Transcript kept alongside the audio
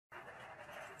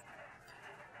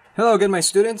Hello again, my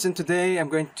students, and today I'm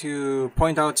going to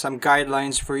point out some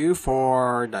guidelines for you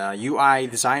for the UI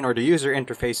design or the user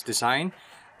interface design.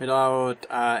 Without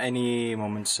any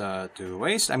moments to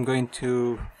waste, I'm going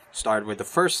to start with the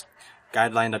first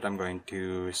guideline that I'm going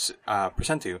to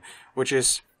present to you, which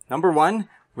is number one,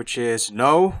 which is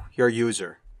know your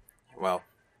user. Well,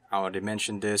 I already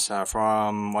mentioned this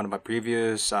from one of my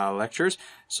previous lectures,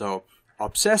 so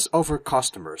obsess over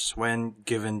customers when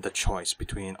given the choice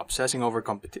between obsessing over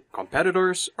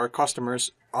competitors or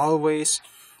customers. Always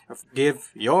give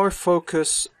your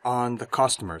focus on the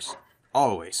customers.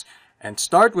 Always. And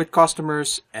start with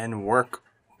customers and work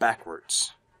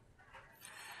backwards.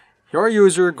 Your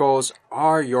user goals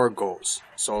are your goals.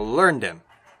 So learn them.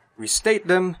 Restate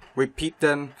them, repeat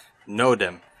them, know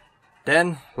them.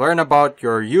 Then learn about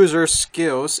your user's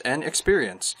skills and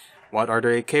experience. What are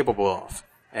they capable of?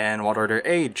 And what are their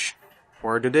age?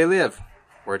 Where do they live?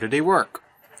 Where do they work?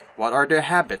 What are their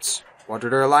habits? What are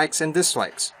their likes and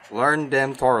dislikes? Learn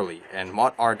them thoroughly. And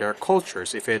what are their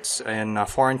cultures, if it's in a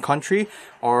foreign country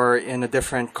or in a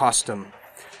different custom.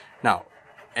 Now,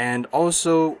 and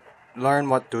also learn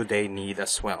what do they need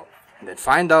as well. And then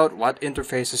find out what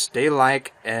interfaces they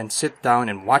like and sit down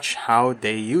and watch how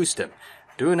they use them.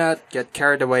 Do not get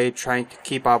carried away trying to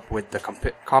keep up with the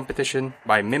competition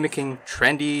by mimicking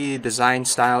trendy design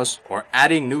styles or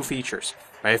adding new features.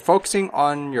 By focusing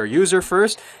on your user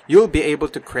first, you'll be able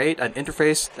to create an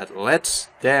interface that lets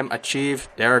them achieve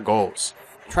their goals.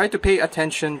 Try to pay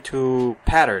attention to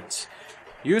patterns.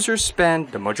 Users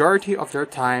spend the majority of their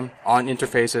time on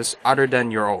interfaces other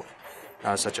than your own,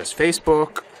 such as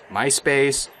Facebook,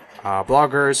 MySpace,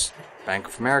 bloggers, Bank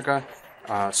of America,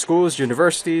 schools,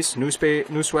 universities, news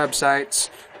websites,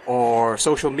 or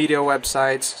social media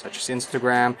websites such as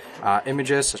Instagram,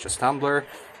 images such as Tumblr,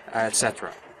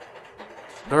 etc.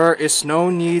 There is no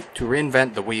need to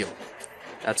reinvent the wheel.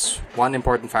 That's one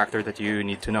important factor that you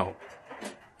need to know.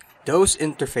 Those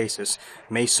interfaces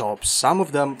may solve some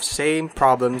of the same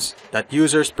problems that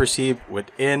users perceive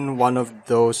within one of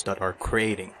those that are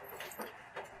creating.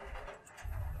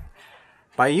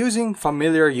 By using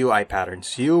familiar UI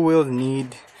patterns, you will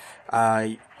need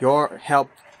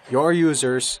your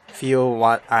users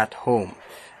feel at home.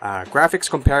 Graphics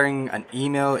comparing an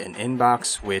email in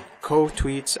inbox with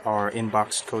co-tweets or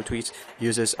inbox co-tweets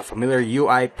uses a familiar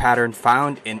UI pattern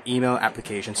found in email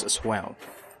applications as well.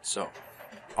 So,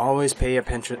 always pay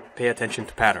attention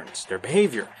to patterns, their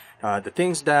behavior, the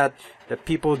things that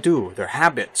people do, their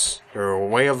habits, their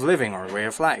way of living or way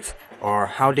of life, or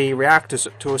how they react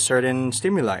to a certain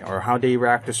stimuli, or how they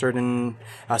react to certain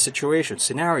situations,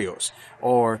 scenarios,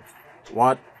 or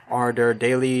what are their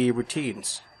daily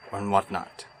routines and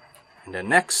whatnot. And then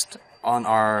next on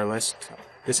our list,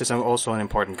 this is also an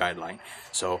important guideline.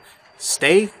 So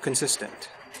stay consistent.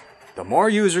 The more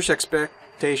users'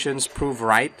 expectations prove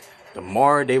right, the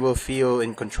more they will feel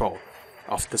in control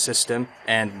of the system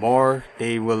and more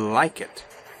they will like it.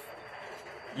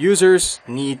 Users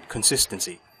need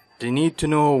consistency. They need to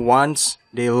know once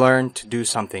they learn to do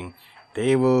something,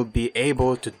 they will be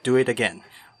able to do it again.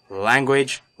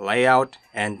 Language, layout,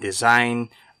 and design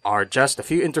are just a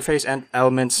few interface and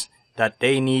elements that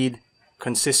they need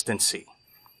consistency.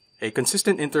 A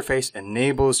consistent interface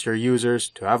enables your users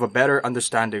to have a better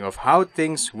understanding of how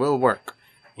things will work,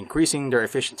 increasing their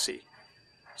efficiency.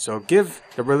 So give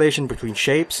the relation between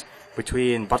shapes,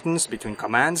 between buttons, between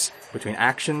commands, between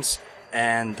actions,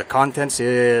 and the contents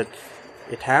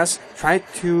it has, try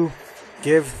to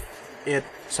give it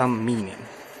some meaning.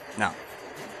 Now,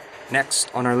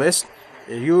 next on our list,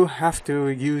 you have to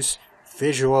use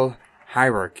visual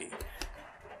hierarchy.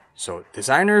 So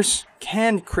designers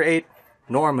can create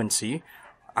normancy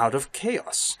out of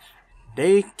chaos.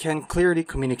 They can clearly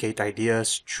communicate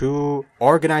ideas through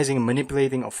organizing and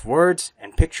manipulating of words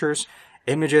and pictures,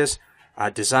 images,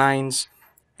 designs,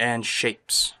 and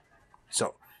shapes.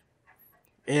 So,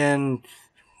 in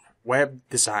web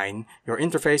design your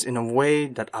interface in a way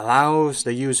that allows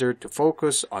the user to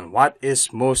focus on what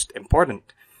is most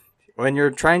important. When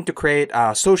you're trying to create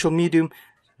a social medium,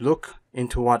 look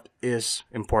into what is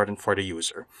important for the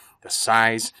user. The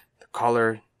size, the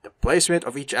color, the placement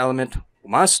of each element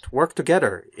must work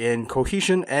together in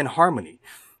cohesion and harmony.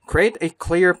 Create a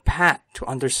clear path to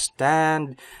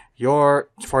understand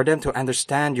for them to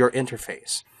understand your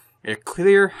interface. A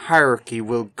clear hierarchy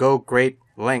will go great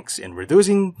lengths in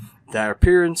reducing the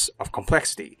appearance of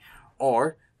complexity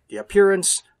or the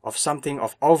appearance of something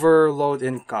of overload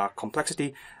in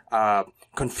complexity,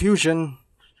 confusion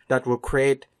that will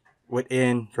create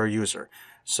within your user.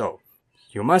 So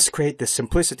you must create the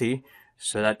simplicity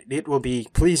so that it will be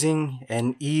pleasing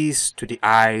and ease to the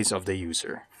eyes of the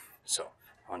user. So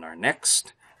on our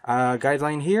next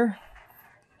guideline here,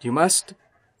 you must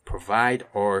provide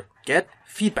or get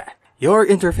feedback. Your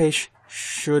interface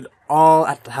should all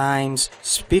at times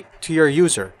speak to your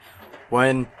user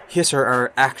when his or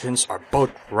her actions are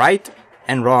both right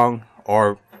and wrong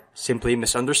or simply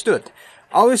misunderstood.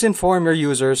 Always inform your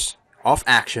users of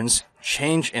actions,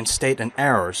 change in state and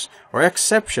errors, or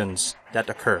exceptions that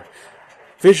occur.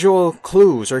 Visual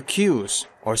clues or cues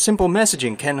or simple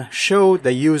messaging can show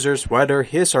the users whether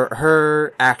his or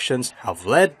her actions have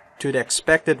led to the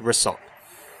expected result.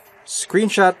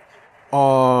 Screenshot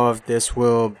of this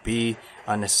will be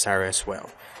unnecessary as well.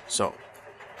 So,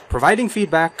 providing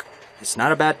feedback is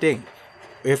not a bad thing.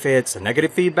 If it's a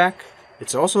negative feedback,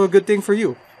 it's also a good thing for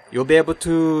you. You'll be able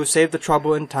to save the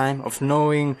trouble and time of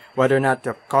knowing whether or not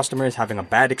the customer is having a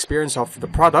bad experience of the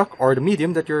product or the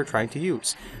medium that you're trying to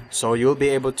use. So you'll be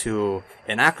able to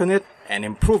enact on it and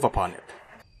improve upon it.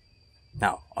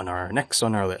 Now, next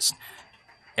on our list,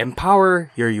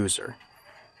 empower your user.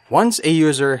 Once a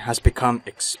user has become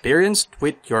experienced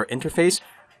with your interface,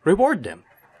 reward them.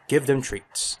 Give them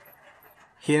treats.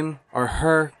 Him or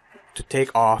her to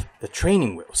take off the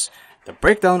training wheels. The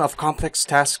breakdown of complex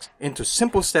tasks into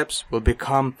simple steps will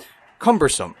become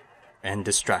cumbersome and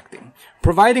distracting.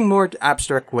 Providing more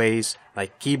abstract ways,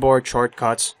 like keyboard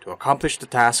shortcuts, to accomplish the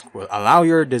task will allow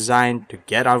your design to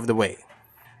get out of the way.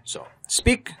 So,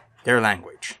 speak their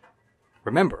language.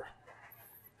 Remember,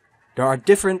 there are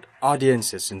different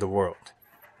audiences in the world.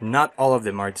 Not all of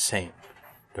them are the same.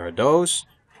 There are those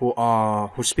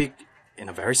who speak in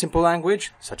a very simple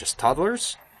language, such as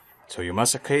toddlers, so you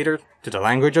must cater to the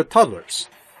language of toddlers.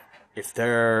 If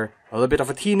they're a little bit of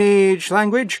a teenage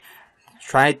language,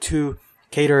 try to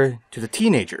cater to the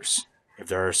teenagers. If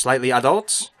they're slightly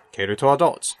adults, cater to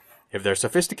adults. If they're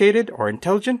sophisticated or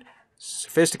intelligent,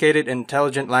 sophisticated,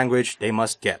 intelligent language they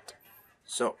must get.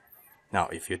 So, now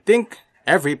if you think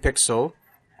every pixel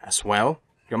as well,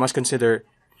 you must consider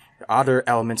the other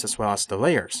elements as well as the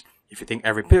layers. If you think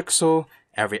every pixel,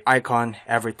 every icon,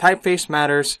 every typeface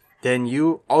matters, then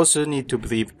you also need to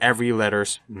believe every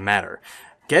letters matter.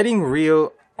 Getting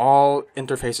real all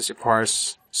interfaces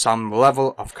requires some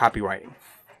level of copywriting.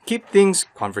 Keep things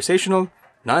conversational,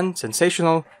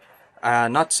 non-sensational,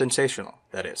 not sensational,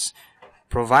 that is.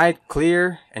 Provide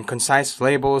clear and concise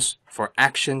labels for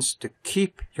actions to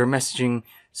keep your messaging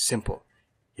simple.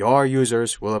 Your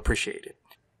users will appreciate it.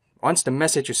 Once the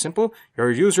message is simple, your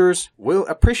users will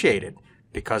appreciate it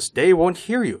because they won't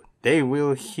hear you. They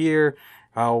will hear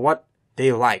what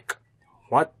they like,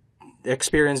 what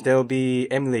experience they'll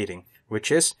be emulating, which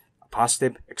is a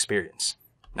positive experience.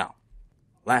 Now,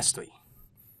 lastly,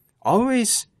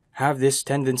 always have this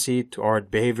tendency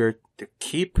toward behavior to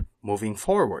keep moving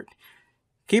forward.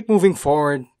 Keep moving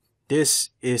forward.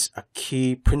 This is a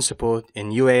key principle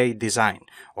in UA design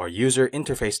or user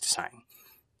interface design.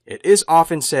 It is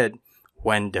often said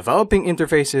when developing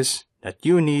interfaces that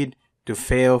you need to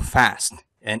fail fast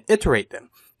and iterate them,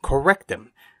 correct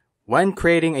them. When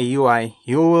creating a UI,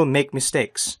 you will make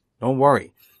mistakes. Don't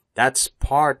worry. That's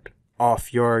part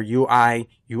of your UI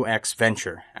UX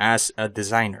venture as a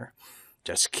designer.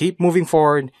 Just keep moving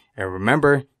forward and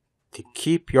remember to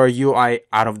keep your UI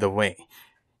out of the way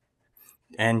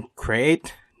and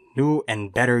create new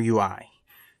and better UI,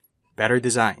 better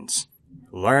designs.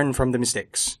 Learn from the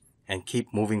mistakes and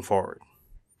keep moving forward.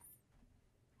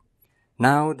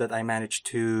 Now that I managed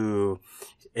to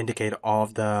indicate all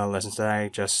of the lessons that I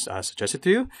just suggested to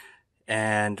you,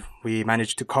 and we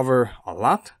managed to cover a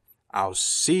lot, I'll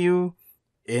see you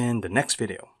in the next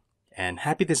video, and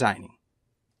happy designing.